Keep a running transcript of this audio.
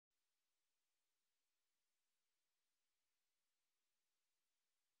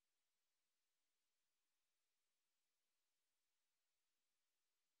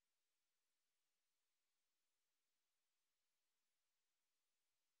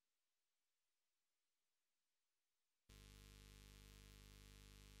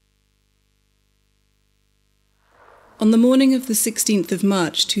On the morning of the 16th of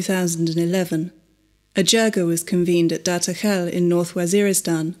March 2011, a jirga was convened at Dattakhel in North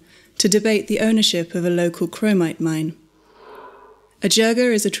Waziristan to debate the ownership of a local chromite mine. A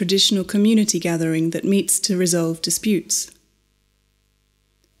jirga is a traditional community gathering that meets to resolve disputes.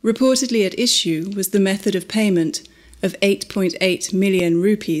 Reportedly at issue was the method of payment of 8.8 million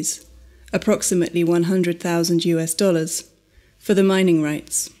rupees, approximately $100,000, for the mining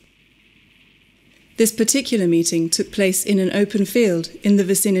rights. This particular meeting took place in an open field in the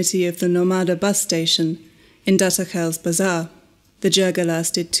vicinity of the Nomada bus station in Dattakhel's bazaar. The jirga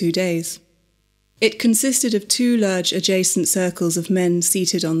lasted 2 days. It consisted of 2 large adjacent circles of men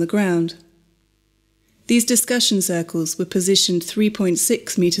seated on the ground. These discussion circles were positioned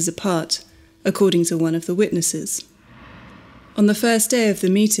 3.6 meters apart, according to one of the witnesses. On the first day of the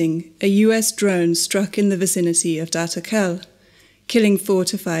meeting, a US drone struck in the vicinity of Dattakhel, killing 4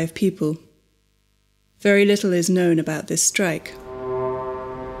 to 5 people. Very little is known about this strike.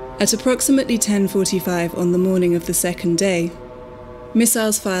 At approximately 10:45 on the morning of the second day,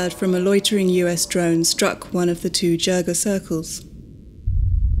 missiles fired from a loitering US drone struck one of the 2 jirga circles.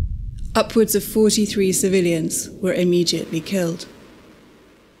 Upwards of 43 civilians were immediately killed.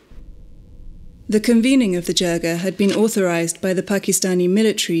 The convening of the jirga had been authorized by the Pakistani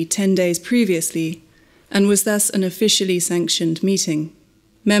military 10 days previously and was thus an officially sanctioned meeting.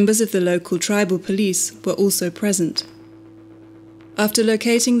 Members of the local tribal police were also present. After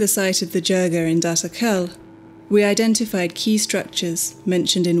locating the site of the jirga in Dattakhel, we identified key structures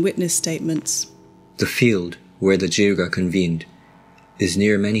mentioned in witness statements. The field where the jirga convened is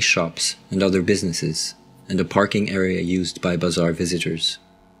near many shops and other businesses and a parking area used by bazaar visitors.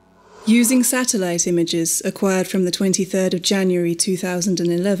 Using satellite images acquired from the 23rd of January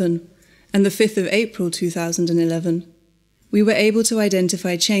 2011 and the 5th of April 2011, we were able to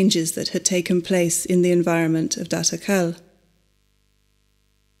identify changes that had taken place in the environment of Dattakhel.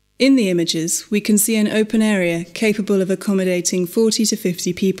 In the images, we can see an open area capable of accommodating 40 to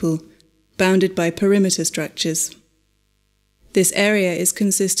 50 people, bounded by perimeter structures. This area is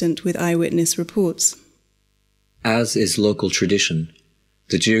consistent with eyewitness reports. As is local tradition,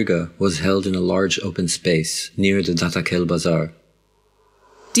 the jirga was held in a large open space near the Dattakhel bazaar.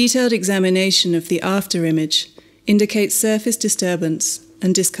 Detailed examination of the after image indicates surface disturbance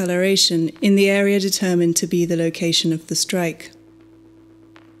and discoloration in the area determined to be the location of the strike.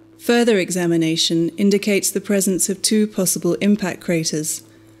 Further examination indicates the presence of 2 possible impact craters,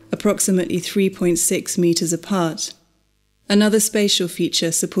 approximately 3.6 meters apart, another spatial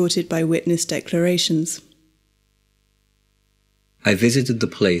feature supported by witness declarations. I visited the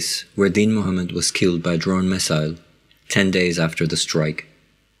place where Din Mohammed was killed by drone missile 10 days after the strike.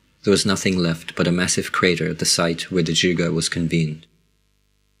 There was nothing left but a massive crater at the site where the jirga was convened.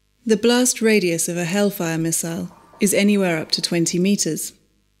 The blast radius of a Hellfire missile is anywhere up to 20 meters.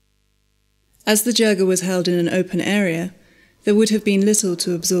 As the jirga was held in an open area, there would have been little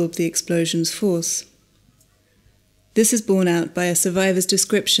to absorb the explosion's force. This is borne out by a survivor's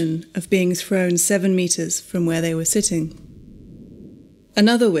description of being thrown 7 meters from where they were sitting.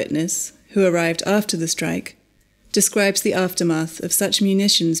 Another witness, who arrived after the strike, describes the aftermath of such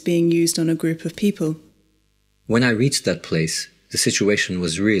munitions being used on a group of people. When I reached that place, the situation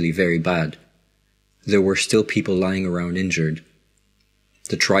was really very bad. There were still people lying around injured.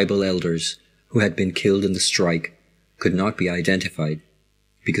 The tribal elders who had been killed in the strike could not be identified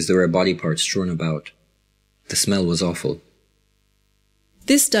because there were body parts strewn about. The smell was awful.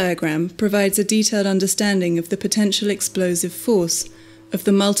 This diagram provides a detailed understanding of the potential explosive force of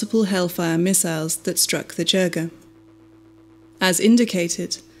the multiple Hellfire missiles that struck the jirga. As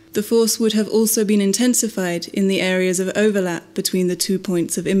indicated, the force would have also been intensified in the areas of overlap between the 2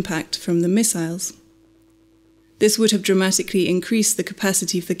 points of impact from the missiles. This would have dramatically increased the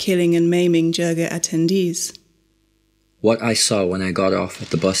capacity for killing and maiming jirga attendees. What I saw when I got off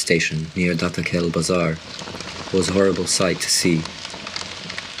at the bus station near Dattakhel bazaar was a horrible sight to see.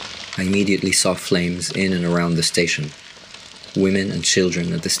 I immediately saw flames in and around the station. Women and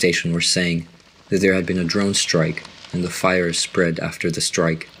children at the station were saying that there had been a drone strike and the fires spread after the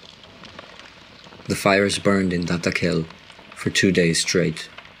strike. The fires burned in Dattakhel for 2 days straight.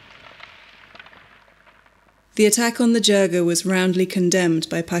 The attack on the jirga was roundly condemned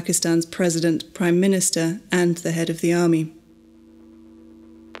by Pakistan's President, Prime Minister, and the head of the army.